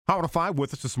Hot to 5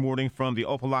 with us this morning from the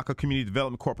Opa Locka Community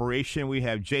Development Corporation. We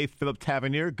have J. Philip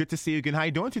Tavernier. Good to see you again. How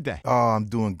you doing today? Oh, I'm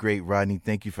doing great, Rodney.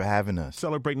 Thank you for having us.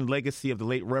 Celebrating the legacy of the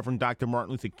late Reverend Dr.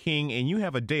 Martin Luther King, and you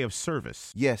have a day of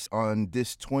service. Yes, on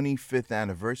this 25th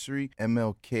anniversary,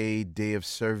 MLK Day of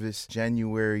Service,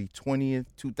 January 20th,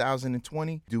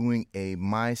 2020, doing a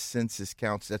My Census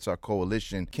Counts, that's our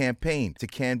coalition, campaign to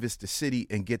canvass the city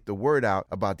and get the word out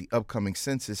about the upcoming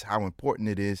census, how important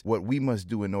it is, what we must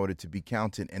do in order to be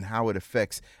counted, and how it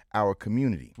affects our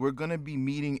community. We're going to be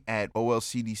meeting at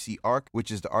OLCDC ARC,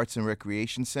 which is the Arts and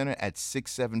Recreation Center at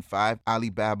 675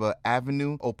 Alibaba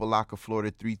Avenue, Opa Locka,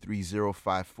 Florida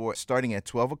 33054. Starting at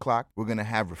 12 o'clock, we're going to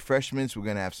have refreshments, we're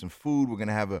going to have some food, we're going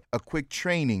to have a quick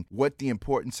training, what the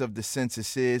importance of the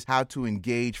census is, how to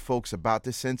engage folks about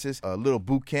the census, a little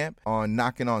boot camp on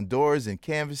knocking on doors and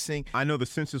canvassing. I know the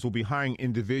census will be hiring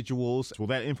individuals. Will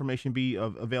that information be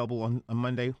available on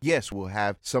Monday? Yes, we'll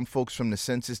have some folks from the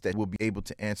census that will be able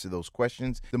to answer those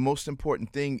questions. The most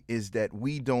important thing is that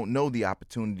we don't know the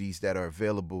opportunities that are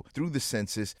available through the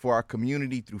census for our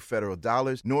community through federal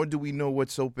dollars, nor do we know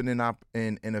what's open and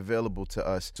available to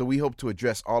us. So we hope to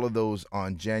address all of those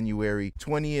on January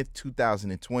 20th,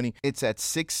 2020. It's at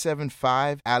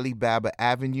 675 Alibaba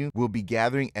Avenue. We'll be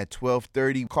gathering at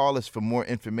 12:30. Call us for more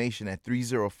information at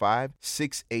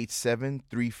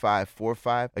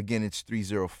 305-687-3545. Again, it's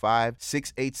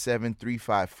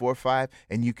 305-687-3545,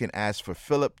 and you can ask for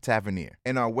Philip Tavernier.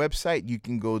 And our website, you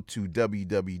can go to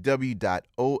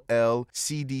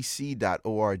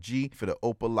www.olcdc.org for the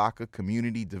Opa Locka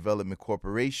Community Development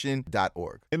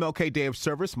Corporation.org. MLK Day of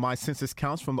Service, My Census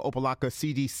Counts from the Opa Locka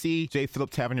CDC. J. Philip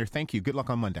Tavernier, thank you. Good luck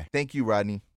on Monday. Thank you, Rodney.